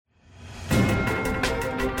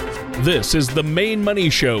This is the Main Money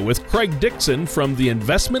Show with Craig Dixon from the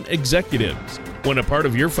Investment Executives. When a part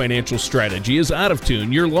of your financial strategy is out of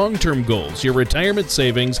tune, your long-term goals, your retirement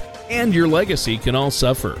savings, and your legacy can all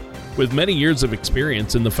suffer. With many years of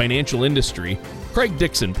experience in the financial industry, Craig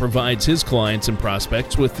Dixon provides his clients and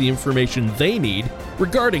prospects with the information they need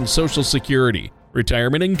regarding Social Security,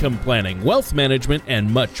 retirement income planning, wealth management,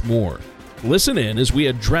 and much more. Listen in as we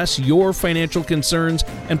address your financial concerns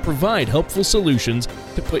and provide helpful solutions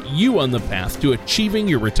to put you on the path to achieving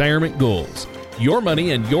your retirement goals. Your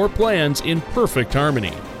money and your plans in perfect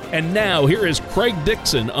harmony. And now, here is Craig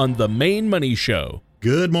Dixon on the Main Money Show.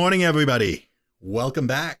 Good morning, everybody. Welcome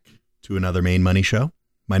back to another Main Money Show.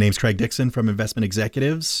 My name's Craig Dixon from Investment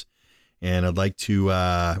Executives, and I'd like to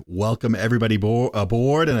welcome everybody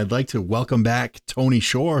aboard, and I'd like to welcome back Tony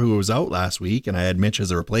Shore, who was out last week, and I had Mitch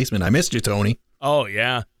as a replacement. I missed you, Tony. Oh,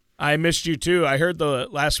 yeah. I missed you, too. I heard the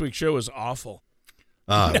last week's show was awful.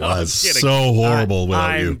 It was so horrible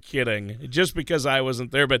without you. I'm kidding. Just because I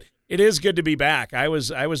wasn't there, but it is good to be back. I was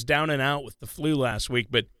down and out with the flu last week,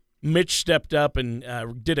 but Mitch stepped up and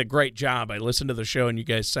did a great job. I listened to the show, and you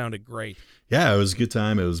guys sounded great. Yeah, it was a good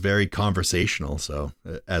time. It was very conversational. So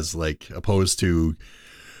as opposed to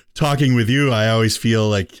talking with you, I always feel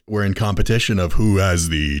like we're in competition of who has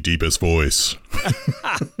the deepest voice.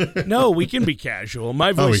 No, we can be casual.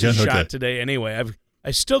 My voice is shot today anyway.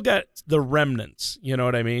 I still got the remnants. You know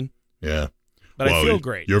what I mean? Yeah. But I feel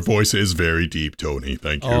great. Your voice is very deep, Tony.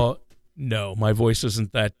 Thank you. Oh, no, my voice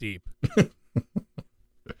isn't that deep.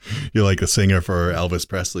 You're like the singer for Elvis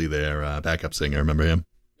Presley there, backup singer. Remember him?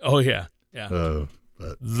 Oh, yeah. Yeah.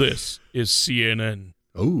 But this is CNN.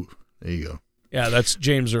 Oh, there you go. Yeah, that's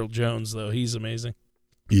James Earl Jones, though. He's amazing.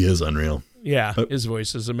 He is unreal. Yeah, his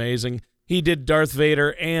voice is amazing. He did Darth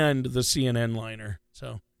Vader and the CNN liner.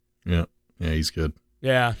 So. Yeah, he's good.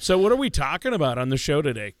 Yeah. So what are we talking about on the show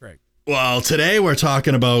today, Craig? Well, today we're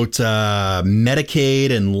talking about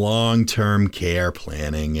Medicaid and long-term care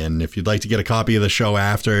planning. And if you'd like to get a copy of the show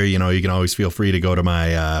after, you can always feel free to go to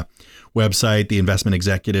my website,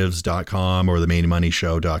 theinvestmentexecutives.com or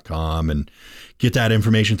themainmoneyshow.com, and get that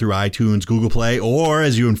information through iTunes, Google Play, or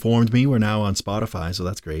as you informed me, we're now on Spotify, so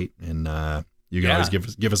that's great. And you can always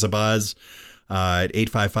give us a buzz at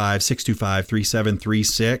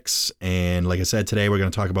 855-625-3736. And like I said, today we're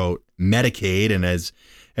going to talk about Medicaid. And as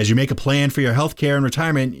you make a plan for your health care and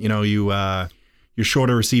retirement, you're sure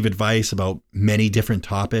to receive advice about many different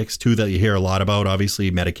topics, too, that you hear a lot about,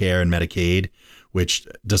 obviously, Medicare and Medicaid, which,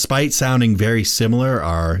 despite sounding very similar,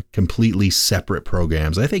 are completely separate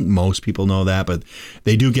programs. I think most people know that, but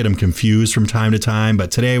they do get them confused from time to time.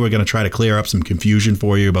 But today we're going to try to clear up some confusion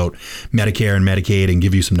for you about Medicare and Medicaid and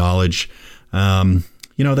give you some knowledge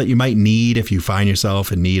that you might need if you find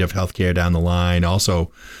yourself in need of health care down the line.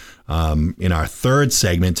 Also, in our third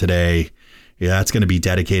segment today, that's going to be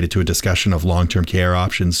dedicated to a discussion of long-term care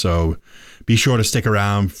options. So be sure to stick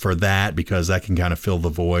around for that, because that can kind of fill the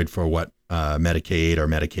void for what Medicaid or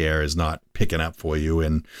Medicare is not picking up for you.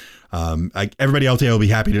 And everybody out there will be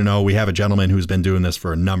happy to know we have a gentleman who's been doing this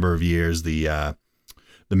for a number of years, the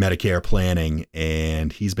Medicare planning,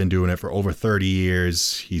 and he's been doing it for over 30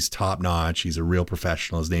 years. He's top-notch. He's a real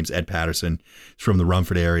professional. His name's Ed Patterson. He's from the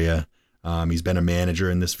Rumford area. He's been a manager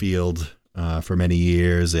in this field for many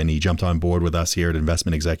years, and he jumped on board with us here at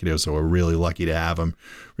Investment Executives, so we're really lucky to have him.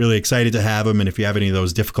 Really excited to have him, and if you have any of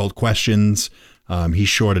those difficult questions, he's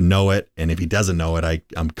sure to know it, and if he doesn't know it,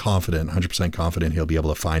 I'm confident, 100% confident he'll be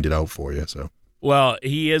able to find it out for you. So, well,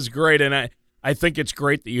 he is great, and I think it's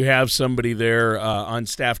great that you have somebody there on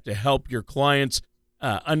staff to help your clients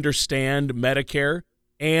understand Medicare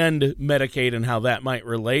and Medicaid and how that might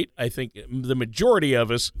relate. I think the majority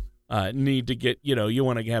of us need to get, you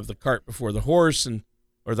want to have the cart before the horse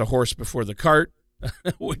or the horse before the cart,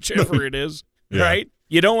 whichever it is, yeah. Right?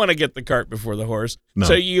 You don't want to get the cart before the horse. No.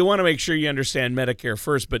 So you want to make sure you understand Medicare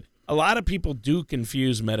first. But a lot of people do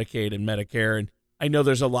confuse Medicaid and Medicare, and I know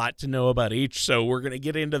there's a lot to know about each, so we're going to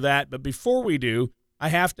get into that. But before we do, I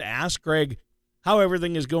have to ask Greg how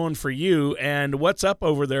everything is going for you and what's up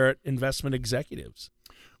over there at Investment Executives.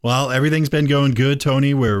 Well, everything's been going good,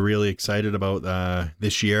 Tony. We're really excited about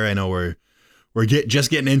this year. I know we're just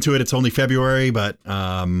getting into it. It's only February, but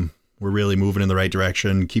we're really moving in the right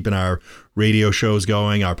direction, keeping our radio shows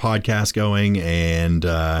going, our podcast going, and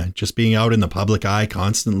just being out in the public eye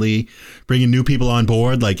constantly, bringing new people on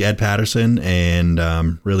board like Ed Patterson, and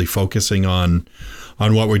really focusing on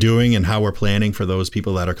what we're doing and how we're planning for those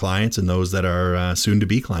people that are clients and those that are soon to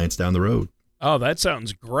be clients down the road. Oh, that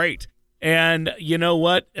sounds great. And you know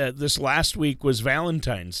what? This last week was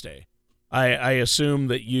Valentine's Day. I assume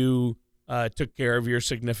that you took care of your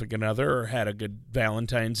significant other or had a good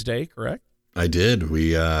Valentine's Day, correct? I did.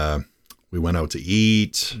 We went out to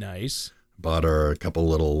eat. Nice. Bought her a couple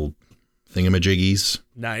little thingamajiggies.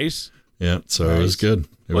 Nice. Yeah, so it was good.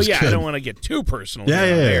 Good. Good. I don't want to get too personal.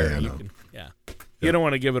 Yeah. You don't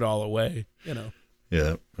want to give it all away,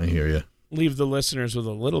 Yeah, I hear you. Leave the listeners with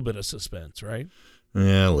a little bit of suspense, right?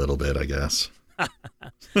 Yeah, a little bit, I guess.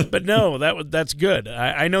 But no, that's good.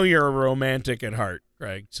 I know you're a romantic at heart,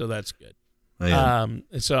 Craig, so that's good. I am.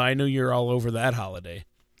 So I knew you're all over that holiday.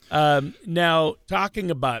 Now,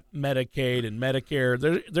 talking about Medicaid and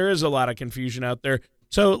Medicare, there is a lot of confusion out there.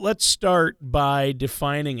 So let's start by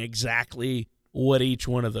defining exactly what each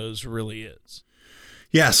one of those really is.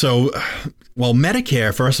 Yeah, so,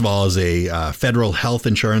 Medicare, first of all, is a federal health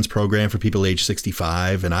insurance program for people age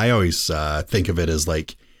 65. And I always think of it as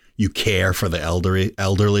like you care for the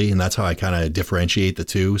elderly, and that's how I kind of differentiate the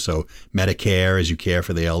two. So Medicare is you care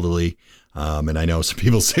for the elderly. And I know some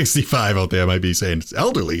people 65 out there might be saying, it's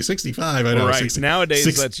elderly, 65. I know. Right.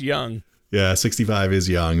 Nowadays, that's young. Yeah, 65 is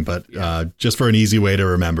young, but just for an easy way to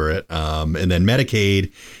remember it. And then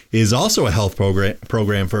Medicaid is also a health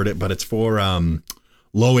program for it, but it's for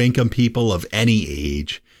low-income people of any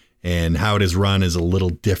age, and how it is run is a little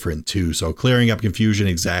different too. So clearing up confusion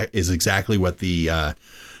is exactly what the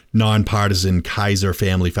nonpartisan Kaiser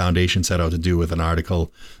Family Foundation set out to do with an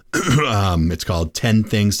article. It's called 10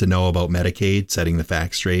 Things to Know About Medicaid, Setting the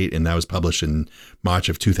Facts Straight, and that was published in March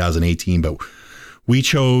of 2018. But we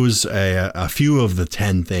chose a few of the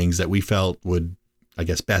 10 things that we felt would, I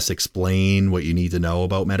guess, best explain what you need to know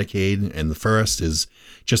about Medicaid. And the first is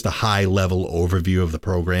just a high-level overview of the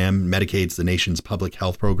program. Medicaid's the nation's public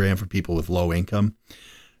health program for people with low income.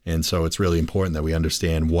 And so it's really important that we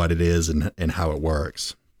understand what it is and how it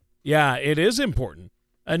works. Yeah, it is important.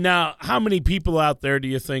 Now, how many people out there do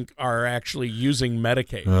you think are actually using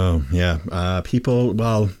Medicaid? Oh, yeah. People,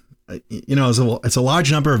 it's a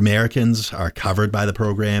large number of Americans are covered by the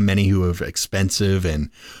program, many who have expensive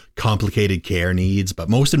and complicated care needs, but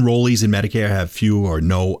most enrollees in Medicare have few or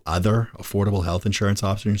no other affordable health insurance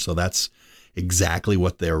options. So that's exactly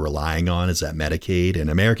what they're relying on, is that Medicaid. And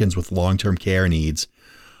Americans with long-term care needs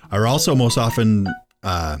are also most often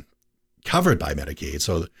covered by Medicaid.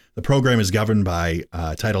 So the program is governed by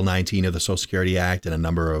Title 19 of the Social Security Act and a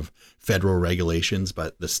number of federal regulations,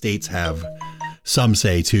 but the states have some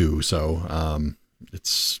say too. So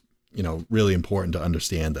it's, really important to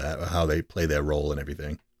understand that, how they play their role and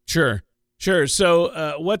everything. Sure.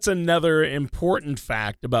 So what's another important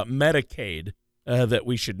fact about Medicaid that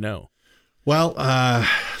we should know? Well,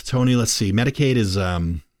 Tony, let's see. Medicaid is,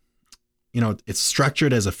 it's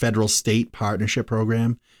structured as a federal-state partnership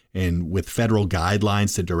program, and with federal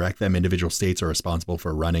guidelines to direct them. Individual states are responsible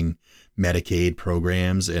for running Medicaid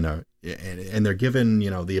programs, and they're given,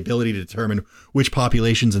 the ability to determine which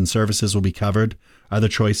populations and services will be covered. Other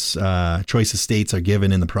choices states are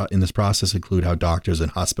given in this process include how doctors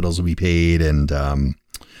and hospitals will be paid, and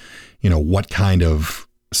what kind of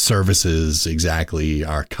services exactly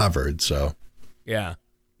are covered. So, yeah,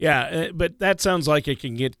 but that sounds like it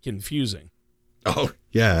can get confusing. Oh,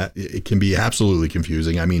 yeah, it can be absolutely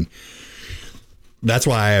confusing. I mean, that's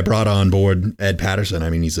why I brought on board Ed Patterson. I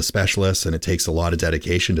mean, he's a specialist, and it takes a lot of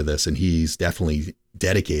dedication to this, and he's definitely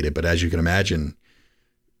dedicated. But as you can imagine,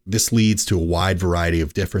 this leads to a wide variety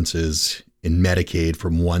of differences in Medicaid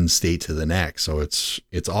from one state to the next. So it's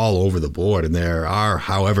all over the board. And there are,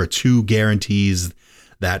 however, two guarantees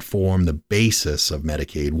that form the basis of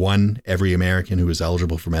Medicaid. One, every American who is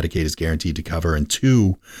eligible for Medicaid is guaranteed to cover. And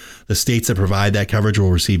two, the states that provide that coverage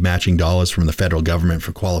will receive matching dollars from the federal government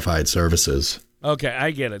for qualified services. Okay,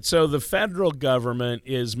 I get it. So the federal government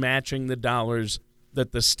is matching the dollars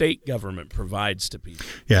that the state government provides to people.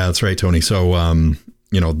 Yeah, that's right, Tony. So,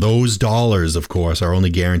 those dollars, of course, are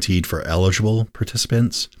only guaranteed for eligible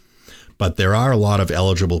participants. But there are a lot of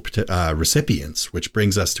eligible recipients, which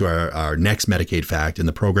brings us to our next Medicaid fact. And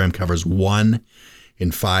the program covers 1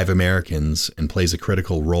 in 5 Americans and plays a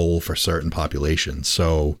critical role for certain populations.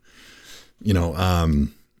 So,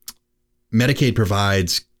 Medicaid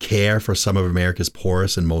provides care for some of America's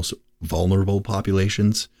poorest and most vulnerable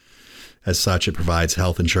populations. As such, it provides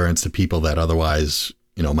health insurance to people that otherwise,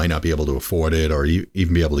 might not be able to afford it or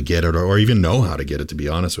even be able to get it or even know how to get it, to be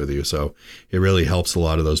honest with you. So it really helps a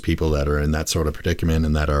lot of those people that are in that sort of predicament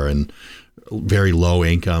and that are in very low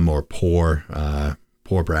income or poor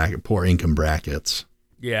income brackets.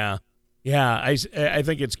 Yeah. I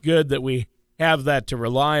think it's good that we have that to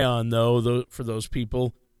rely on, though, for those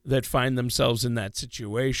people that find themselves in that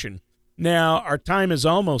situation. Now, our time is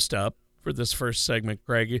almost up for this first segment,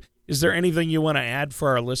 Craig. Is there anything you want to add for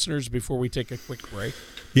our listeners before we take a quick break?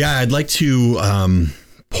 Yeah, I'd like to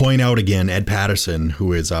point out again Ed Patterson,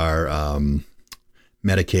 who is our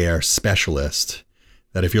Medicare specialist,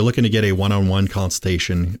 that if you're looking to get a one-on-one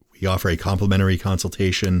consultation, we offer a complimentary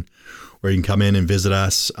consultation where you can come in and visit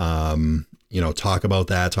us, talk about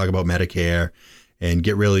Medicare, and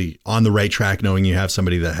get really on the right track knowing you have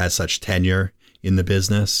somebody that has such tenure in the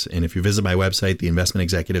business. And if you visit my website,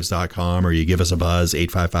 theinvestmentexecutives.com, or you give us a buzz,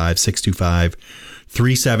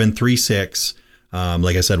 855-625-3736,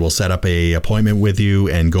 like I said, we'll set up a appointment with you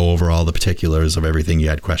and go over all the particulars of everything you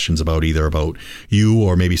had questions about, either about you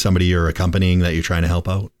or maybe somebody you're accompanying that you're trying to help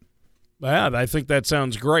out. Yeah, I think that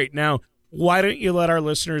sounds great. Now, why don't you let our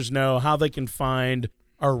listeners know how they can find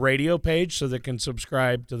our radio page so they can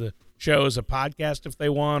subscribe to the show as a podcast if they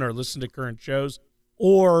want, or listen to current shows,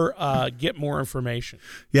 or get more information?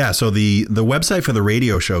 Yeah, so the website for the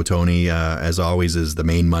radio show, Tony, as always, is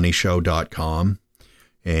themainmoneyshow.com.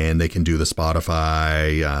 And they can do the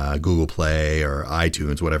Spotify, Google Play, or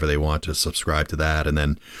iTunes, whatever they want to subscribe to that. And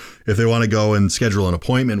then if they want to go and schedule an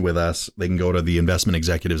appointment with us, they can go to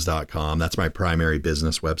theinvestmentexecutives.com. That's my primary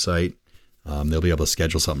business website. They'll be able to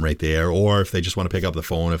schedule something right there. Or if they just want to pick up the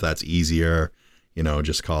phone, if that's easier,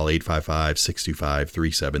 just call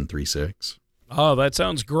 855-625-3736. Oh, that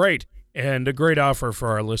sounds great. And a great offer for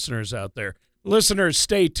our listeners out there. Listeners,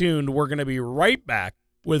 stay tuned. We're going to be right back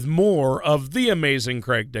with more of the amazing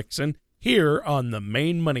Craig Dixon here on The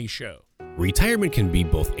Main Money Show. Retirement can be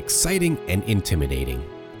both exciting and intimidating.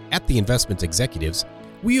 At the Investment Executives,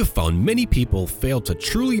 we have found many people fail to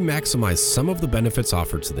truly maximize some of the benefits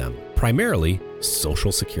offered to them, primarily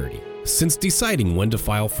Social Security. Since deciding when to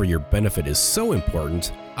file for your benefit is so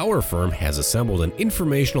important, our firm has assembled an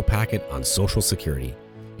informational packet on Social Security.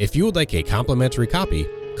 If you would like a complimentary copy,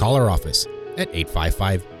 call our office at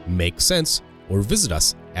 855-MAKE-SENSE or visit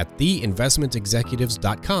us at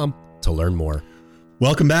theinvestmentexecutives.com to learn more.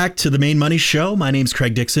 Welcome back to The Main Money Show. My name's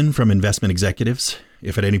Craig Dixon from Investment Executives.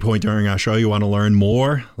 If at any point during our show you want to learn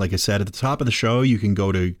more, like I said at the top of the show, you can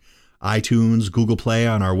go to iTunes, Google Play,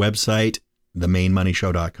 on our website,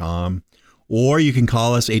 themainmoneyshow.com, or you can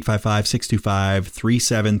call us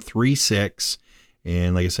 855-625-3736.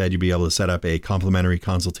 And like I said, you'll be able to set up a complimentary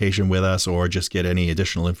consultation with us or just get any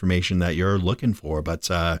additional information that you're looking for. But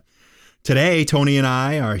today, Tony and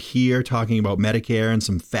I are here talking about Medicare and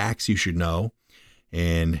some facts you should know.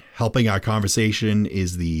 And helping our conversation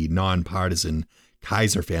is the nonpartisan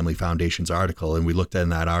Kaiser Family Foundation's article. And we looked at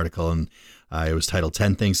that article, and it was titled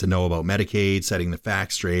 10 Things to Know About Medicaid, Setting the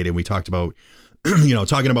Facts Straight. And we talked about,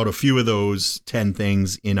 talking about a few of those 10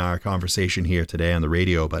 things in our conversation here today on the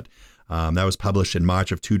radio. But that was published in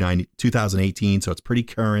March of 2018. So it's pretty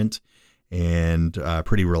current and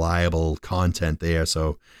pretty reliable content there.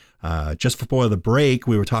 So just before the break,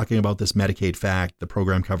 we were talking about this Medicaid fact. The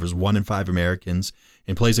program covers 1 in 5 Americans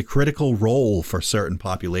and plays a critical role for certain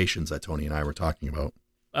populations that Tony and I were talking about.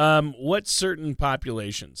 What certain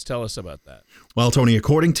populations? Tell us about that. Well, Tony,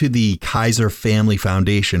 according to the Kaiser Family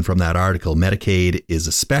Foundation from that article, Medicaid is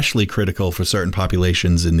especially critical for certain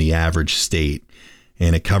populations in the average state,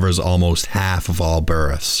 and it covers almost half of all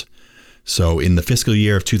births. So in the fiscal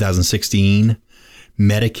year of 2016,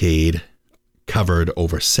 Medicaid covered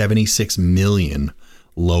over 76 million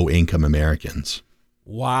low-income Americans.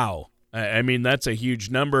 Wow. I mean, that's a huge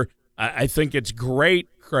number. I think it's great,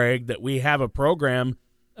 Craig, that we have a program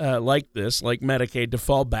like this, like Medicaid, to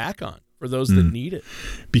fall back on for those that need it.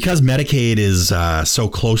 Because Medicaid is so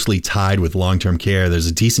closely tied with long-term care, there's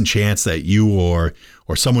a decent chance that you or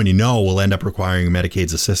someone you know will end up requiring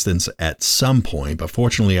Medicaid's assistance at some point. But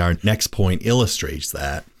fortunately, our next point illustrates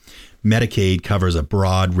that. Medicaid covers a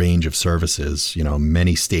broad range of services.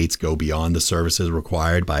 Many states go beyond the services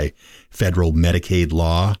required by federal Medicaid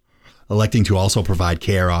law, electing to also provide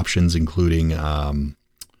care options, including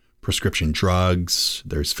prescription drugs.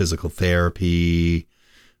 There's physical therapy,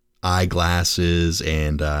 eyeglasses,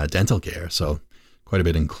 and dental care. So quite a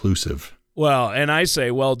bit inclusive. Well, and I say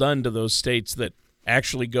well done to those states that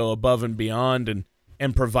actually go above and beyond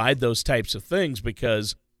and provide those types of things,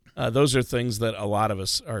 because those are things that a lot of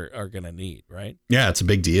us are going to need, right? Yeah, it's a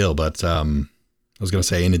big deal. But I was going to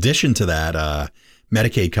say, in addition to that,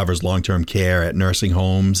 Medicaid covers long-term care at nursing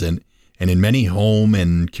homes and in many home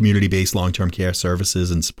and community-based long-term care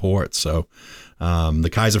services and supports. So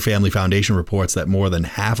the Kaiser Family Foundation reports that more than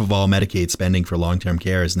half of all Medicaid spending for long-term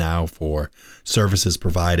care is now for services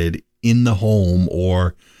provided in the home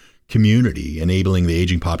or community, enabling the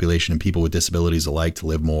aging population and people with disabilities alike to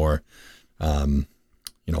live more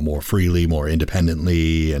more freely, more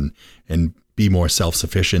independently, and be more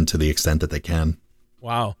self-sufficient to the extent that they can.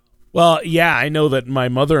 Wow. Well, yeah, I know that my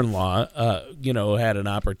mother-in-law, had an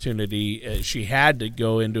opportunity. She had to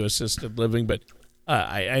go into assisted living, but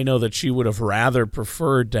I know that she would have rather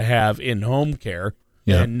preferred to have in-home care,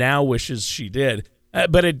 and now wishes she did.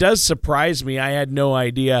 But it does surprise me. I had no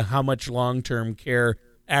idea how much long-term care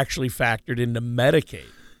actually factored into Medicaid.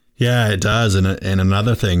 Yeah, it does. And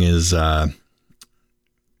another thing is, there's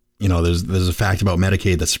a fact about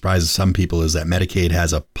Medicaid that surprises some people is that Medicaid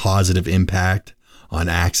has a positive impact on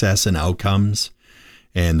access and outcomes.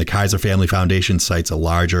 And the Kaiser Family Foundation cites a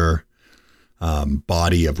larger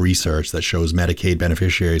body of research that shows Medicaid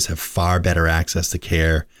beneficiaries have far better access to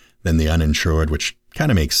care than the uninsured, which kind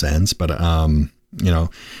of makes sense. But, and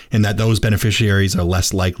that those beneficiaries are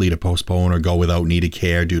less likely to postpone or go without needed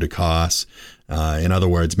care due to costs. In other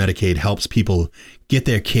words, Medicaid helps people get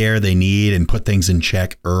their care they need and put things in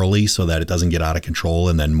check early so that it doesn't get out of control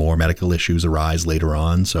and then more medical issues arise later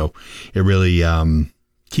on. So it really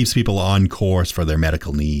keeps people on course for their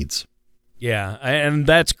medical needs. Yeah, and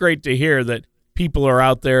that's great to hear that people are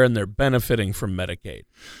out there and they're benefiting from Medicaid.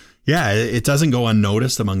 Yeah, it doesn't go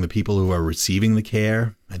unnoticed among the people who are receiving the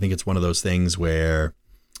care. I think it's one of those things where,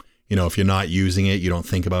 if you're not using it, you don't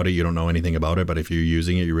think about it, you don't know anything about it. But if you're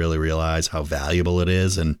using it, you really realize how valuable it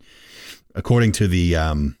is. And according to the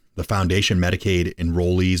foundation, Medicaid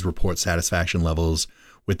enrollees report satisfaction levels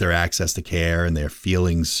with their access to care and their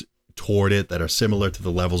feelings toward it that are similar to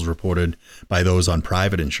the levels reported by those on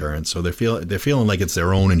private insurance. So they're feeling like it's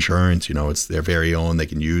their own insurance. It's their very own. They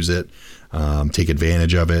can use it, take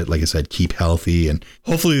advantage of it. Like I said, keep healthy. And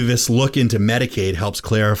hopefully this look into Medicaid helps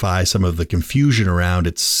clarify some of the confusion around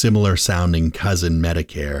its similar sounding cousin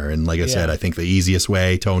Medicare. And like I said, I think the easiest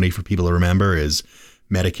way, Tony, for people to remember is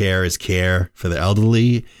Medicare is care for the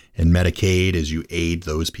elderly, and Medicaid is you aid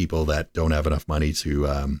those people that don't have enough money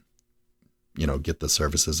to get the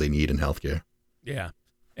services they need in healthcare. Yeah.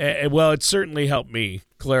 Well, it certainly helped me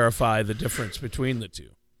clarify the difference between the two.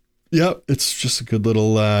 Yep. It's just a good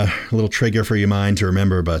little trigger for your mind to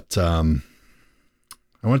remember. But I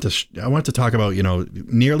want to talk about,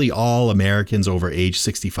 nearly all Americans over age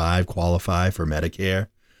 65 qualify for Medicare,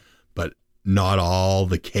 but not all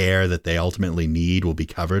the care that they ultimately need will be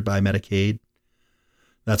covered by Medicaid.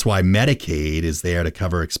 That's why Medicaid is there to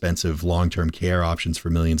cover expensive long-term care options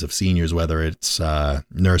for millions of seniors, whether it's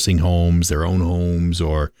nursing homes, their own homes,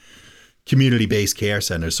 or community-based care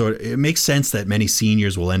centers. So it makes sense that many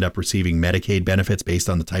seniors will end up receiving Medicaid benefits based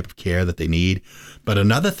on the type of care that they need. But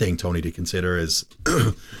another thing, Tony, to consider is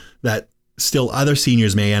that still other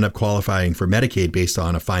seniors may end up qualifying for Medicaid based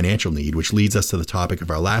on a financial need, which leads us to the topic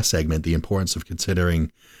of our last segment, the importance of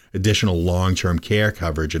considering additional long-term care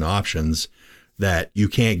coverage and options that you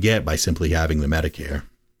can't get by simply having the Medicare.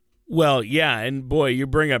 Well, yeah, and boy, you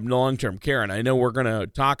bring up long-term care, and I know we're going to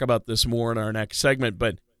talk about this more in our next segment,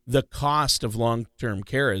 but the cost of long-term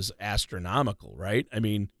care is astronomical, right? I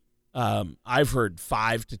mean, I've heard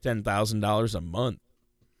 $5,000 to $10,000 a month.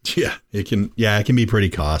 Yeah, it can be pretty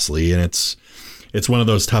costly, and it's one of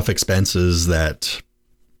those tough expenses that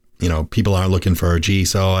people aren't looking for,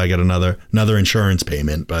 so I got another insurance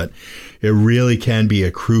payment, but it really can be a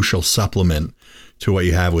crucial supplement to what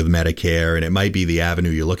you have with Medicare, and it might be the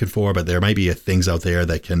avenue you're looking for, but there might be things out there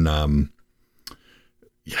that can,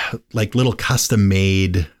 like little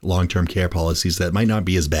custom-made long-term care policies that might not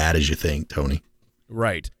be as bad as you think, Tony.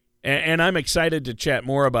 Right. And I'm excited to chat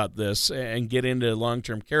more about this and get into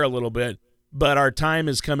long-term care a little bit, but our time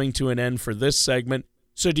is coming to an end for this segment.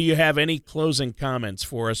 So do you have any closing comments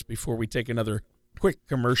for us before we take another quick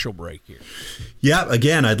commercial break here? Yeah,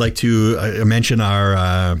 again, I'd like to mention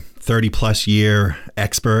our 30-plus year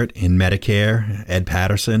expert in Medicare, Ed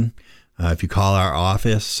Patterson. If you call our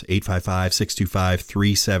office,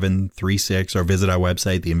 855-625-3736, or visit our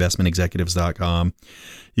website, theinvestmentexecutives.com,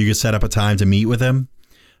 you can set up a time to meet with him.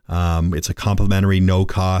 It's a complimentary,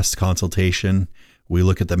 no-cost consultation. We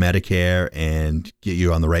look at the Medicare and get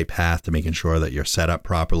you on the right path to making sure that you're set up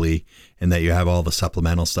properly and that you have all the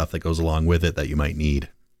supplemental stuff that goes along with it that you might need.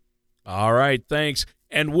 All right, thanks.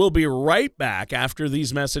 And we'll be right back after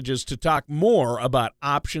these messages to talk more about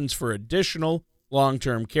options for additional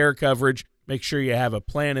long-term care coverage. Make sure you have a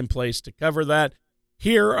plan in place to cover that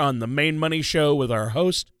here on The Main Money Show with our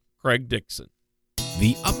host, Craig Dixon.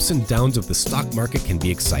 The ups and downs of the stock market can be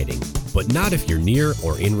exciting, but not if you're near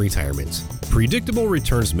or in retirement. Predictable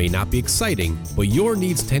returns may not be exciting, but your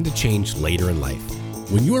needs tend to change later in life.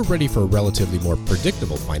 When you are ready for a relatively more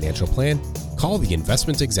predictable financial plan, call the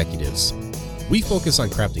Investment Executives. We focus on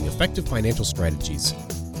crafting effective financial strategies.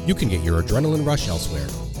 You can get your adrenaline rush elsewhere.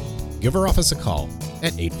 Give our office a call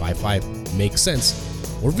at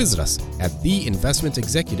 855-MAKE-SENSE or visit us at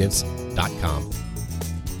theinvestmentexecutives.com.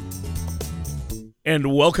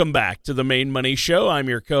 And welcome back to the Main Money Show. I'm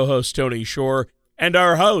your co-host, Tony Shore, and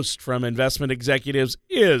our host from Investment Executives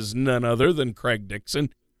is none other than Craig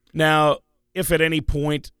Dixon. Now, if at any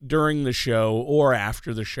point during the show or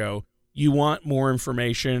after the show you want more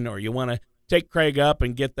information or you want to take Craig up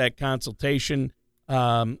and get that consultation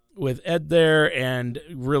with Ed there and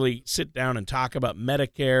really sit down and talk about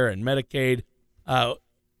Medicare and Medicaid,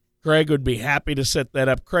 Craig would be happy to set that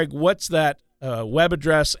up. Craig, what's that web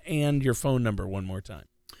address and your phone number one more time?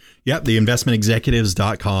 Yep, the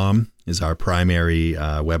investmentexecutives.com is our primary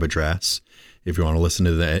web address. If you want to listen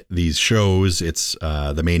to these shows, it's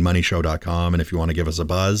themainmoneyshow.com. And if you want to give us a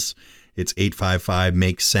buzz, it's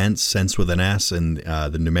 855-MAKES-SENSE, sense with an S, and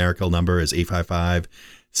the numerical number is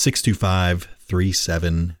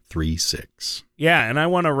 855-625-3736. Yeah, and I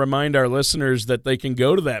want to remind our listeners that they can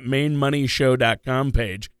go to that mainmoneyshow.com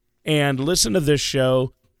page and listen to this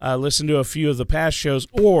show, listen to a few of the past shows,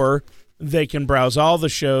 or they can browse all the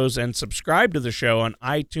shows and subscribe to the show on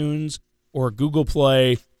iTunes or Google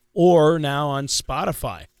Play or now on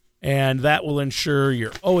Spotify. And that will ensure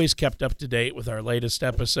you're always kept up to date with our latest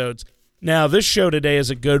episodes. Now, this show today is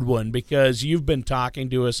a good one because you've been talking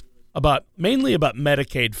to us mainly about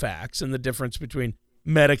Medicaid facts and the difference between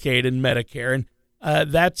Medicaid and Medicare. And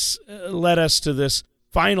that's led us to this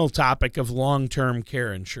final topic of long-term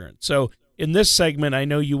care insurance. So in this segment, I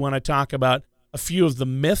know you want to talk about a few of the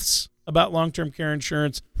myths about long-term care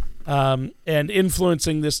insurance, and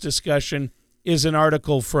influencing this discussion is an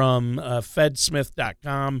article from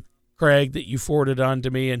fedsmith.com, Craig, that you forwarded on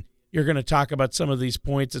to me, and you're going to talk about some of these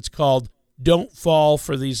points. It's called Don't Fall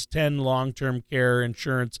for These 10 Long-Term Care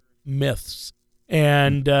Insurance Myths.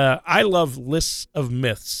 And I love lists of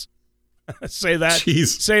myths. Say that.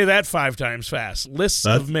 Jeez. Say that 5 times fast. Lists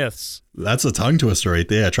of myths. That's a tongue twister right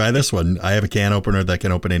there. Try this one. I have a can opener that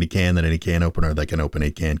can open any can that any can opener that can open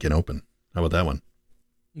a can open. How about that one?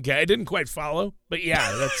 Okay, I didn't quite follow, but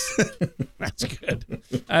yeah, that's good.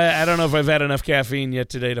 I don't know if I've had enough caffeine yet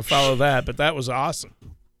today to follow that, but that was awesome.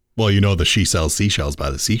 Well, you know the she sells seashells by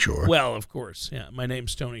the seashore. Well, of course, yeah. My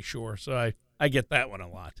name's Tony Shore, so I get that one a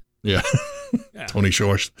lot. Yeah. Tony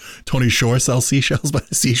Shore sells seashells by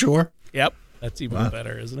the seashore? Yep, that's even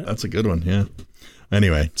better, isn't it? That's a good one, yeah.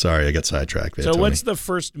 Anyway, sorry, I got sidetracked there, So Tony. What's the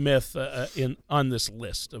first myth on this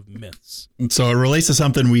list of myths? So it relates to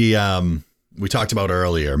something we talked about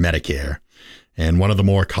earlier, Medicare. And one of the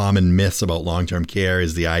more common myths about long-term care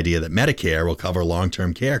is the idea that Medicare will cover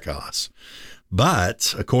long-term care costs.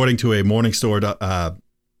 But according to a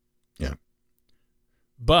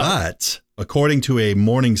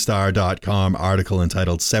Morningstar.com article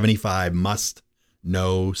entitled 75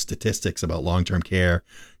 Must-Know Statistics About Long-Term Care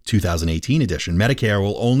 2018 edition, Medicare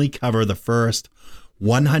will only cover the first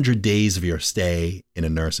 100 days of your stay in a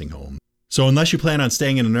nursing home. So unless you plan on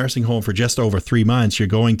staying in a nursing home for just over 3 months, you're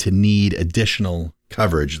going to need additional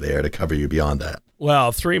coverage there to cover you beyond that.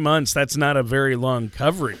 Well, 3 months, that's not a very long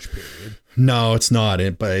coverage period. No, it's not.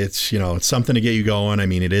 But it's, it's something to get you going. I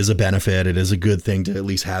mean, it is a benefit. It is a good thing to at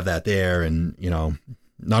least have that there. And,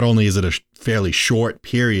 not only is it a fairly short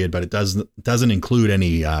period, but it doesn't include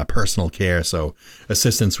any personal care. So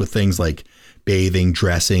assistance with things like bathing,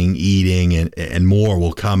 dressing, eating, and more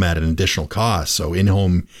will come at an additional cost. So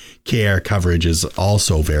in-home care coverage is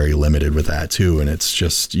also very limited with that too. And it's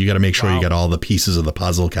just, you got to make sure you got all the pieces of the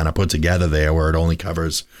puzzle kind of put together there, where it only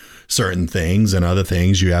covers certain things, and other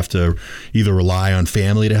things you have to either rely on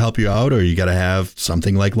family to help you out, or you got to have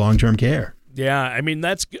something like long-term care. Yeah, I mean,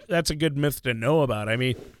 that's a good myth to know about. I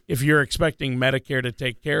mean, if you're expecting Medicare to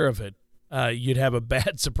take care of it, you'd have a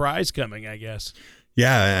bad surprise coming, I guess.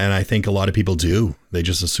 Yeah, and I think a lot of people do. They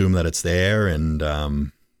just assume that it's there,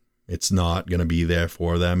 and it's not going to be there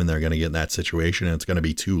for them, and they're going to get in that situation, and it's going to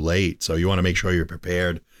be too late. So you want to make sure you're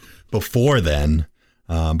prepared before then,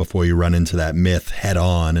 before you run into that myth head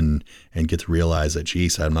on and get to realize that,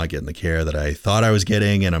 geez, I'm not getting the care that I thought I was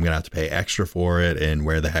getting, and I'm going to have to pay extra for it, and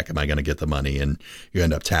where the heck am I going to get the money? And you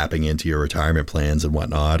end up tapping into your retirement plans and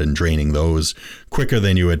whatnot and draining those quicker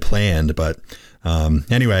than you had planned. But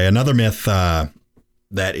anyway, another myth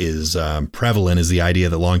that is prevalent is the idea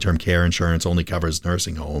that long-term care insurance only covers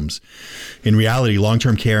nursing homes. In reality,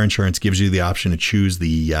 long-term care insurance gives you the option to choose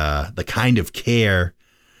the kind of care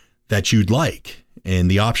that you'd like.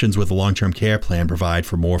 And the options with the long-term care plan provide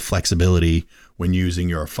for more flexibility when using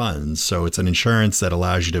your funds. So it's an insurance that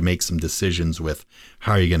allows you to make some decisions with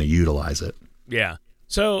how you're going to utilize it. Yeah.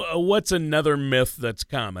 So what's another myth that's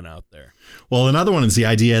common out there? Well, another one is the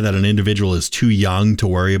idea that an individual is too young to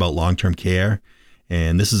worry about long-term care.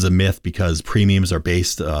 And this is a myth because premiums are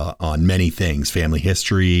based on many things: family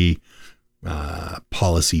history,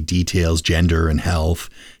 policy details, gender, and health.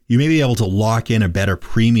 you may be able to lock in a better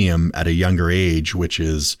premium at a younger age, which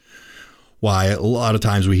is why a lot of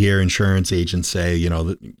times we hear insurance agents say,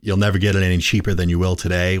 you'll never get it any cheaper than you will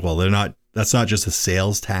today. Well, that's not just a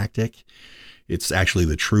sales tactic. It's actually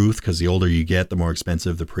the truth, because the older you get, the more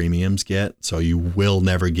expensive the premiums get. So you will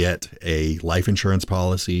never get a life insurance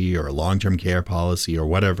policy or a long-term care policy or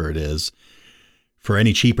whatever it is for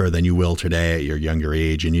any cheaper than you will today at your younger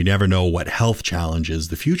age. And you never know what health challenges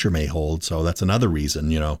the future may hold. So that's another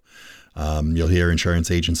reason, you'll hear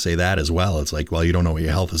insurance agents say that as well. It's like, well, you don't know what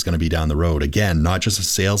your health is going to be down the road. Again, not just a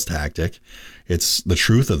sales tactic. It's the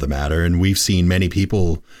truth of the matter. And we've seen many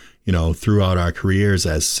people, throughout our careers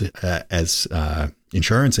as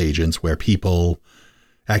insurance agents, where people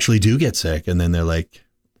actually do get sick and then they're like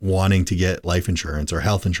wanting to get life insurance or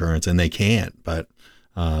health insurance and they can't. But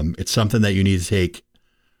it's something that you need to take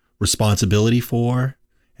responsibility for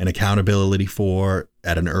and accountability for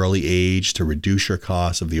at an early age to reduce your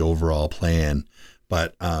costs of the overall plan.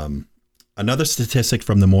 But another statistic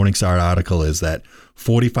from the Morningstar article is that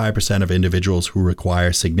 45% of individuals who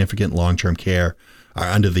require significant long-term care are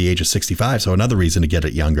under the age of 65. So another reason to get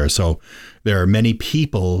it younger. So there are many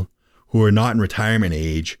people who are not in retirement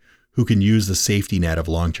age who can use the safety net of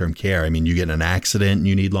long-term care. I mean, you get in an accident and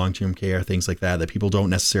you need long-term care, things like that people don't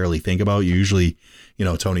necessarily think about. Usually,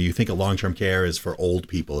 Tony, you think of long-term care is for old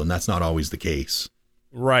people, and that's not always the case.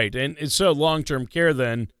 Right. And so long-term care,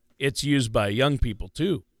 then, it's used by young people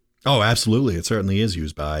too. Oh, absolutely. It certainly is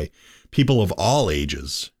used by people of all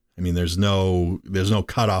ages. I mean, there's no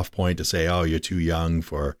cutoff point to say, oh, you're too young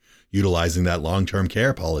for utilizing that long-term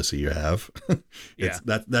care policy you have.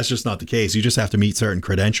 That's just not the case. You just have to meet certain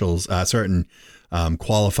credentials, certain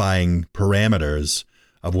qualifying parameters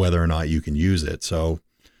of whether or not you can use it. So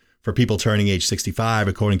for people turning age 65,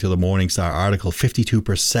 according to the Morningstar article,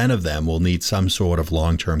 52% of them will need some sort of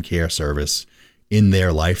long-term care service in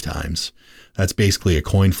their lifetimes. That's basically a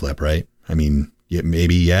coin flip, right? I mean,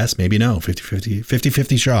 maybe yes, maybe no,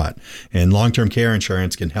 50-50 shot. And long-term care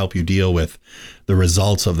insurance can help you deal with the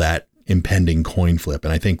results of that impending coin flip.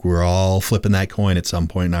 And I think we're all flipping that coin at some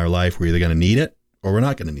point in our life. We're either going to need it or we're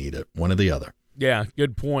not going to need it, one or the other. Yeah,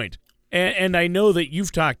 good point. And I know that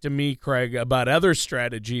you've talked to me, Craig, about other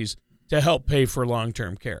strategies to help pay for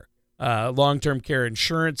long-term care. Long-term care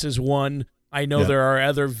insurance is one. I know there are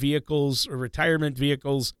other vehicles, or retirement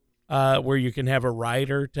vehicles, where you can have a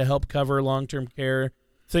rider to help cover long-term care,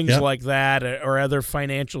 things like that, or other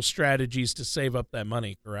financial strategies to save up that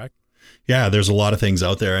money, correct? Yeah, there's a lot of things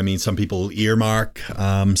out there. I mean, some people earmark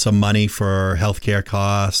some money for healthcare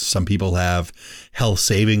costs. Some people have health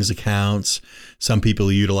savings accounts. Some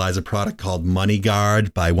people utilize a product called Money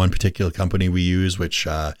Guard by one particular company we use, which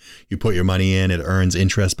you put your money in, it earns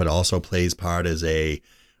interest, but also plays part as a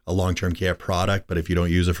long-term care product. But if you don't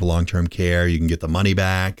use it for long-term care, you can get the money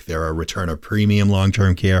back. There are return of premium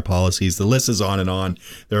long-term care policies. The list is on and on.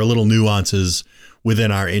 There are little nuances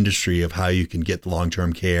within our industry of how you can get the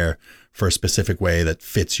long-term care for a specific way that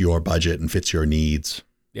fits your budget and fits your needs.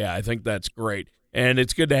 Yeah, I think that's great. And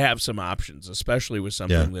it's good to have some options, especially with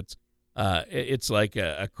something that's it's like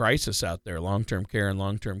a crisis out there, long-term care and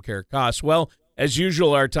long-term care costs. Well, as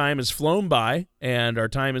usual, our time has flown by, and our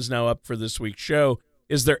time is now up for this week's show.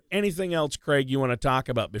 Is there anything else, Craig, you want to talk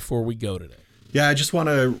about before we go today? Yeah, I just want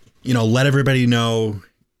to, let everybody know,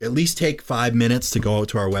 at least take 5 minutes to go out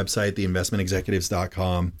to our website,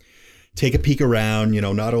 theinvestmentexecutives.com. Take a peek around.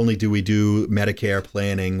 Not only do we do Medicare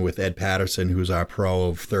planning with Ed Patterson, who's our pro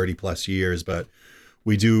of 30 plus years, but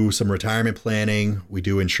we do some retirement planning. We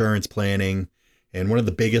do insurance planning. And one of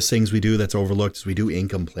the biggest things we do that's overlooked is we do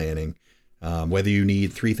income planning. Whether you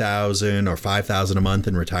need $3,000 or $5,000 a month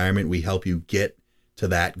in retirement, we help you get to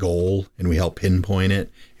that goal, and we help pinpoint it,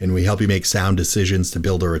 and we help you make sound decisions to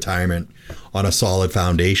build a retirement on a solid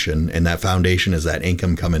foundation. And that foundation is that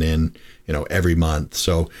income coming in, every month.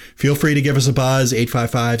 So feel free to give us a buzz,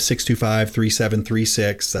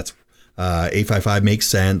 855-625-3736. That's 855 makes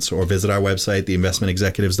sense, or visit our website,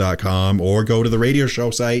 theinvestmentexecutives.com, or go to the radio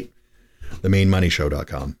show site,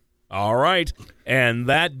 themainmoneyshow.com. All right. And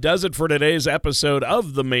that does it for today's episode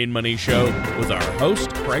of The Main Money Show with our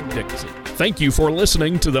host, Craig Dixon. Thank you for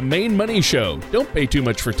listening to The Main Money Show. Don't pay too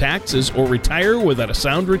much for taxes or retire without a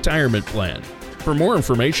sound retirement plan. For more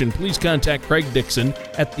information, please contact Craig Dixon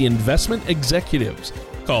at The Investment Executives.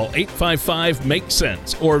 Call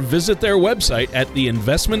 855-MAKE-SENSE or visit their website at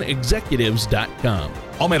theinvestmentexecutives.com.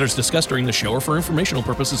 All matters discussed during the show are for informational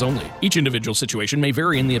purposes only. Each individual situation may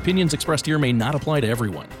vary, and the opinions expressed here may not apply to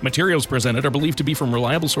everyone. Materials presented are believed to be from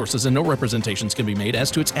reliable sources, and no representations can be made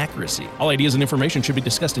as to its accuracy. All ideas and information should be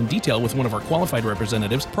discussed in detail with one of our qualified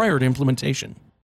representatives prior to implementation.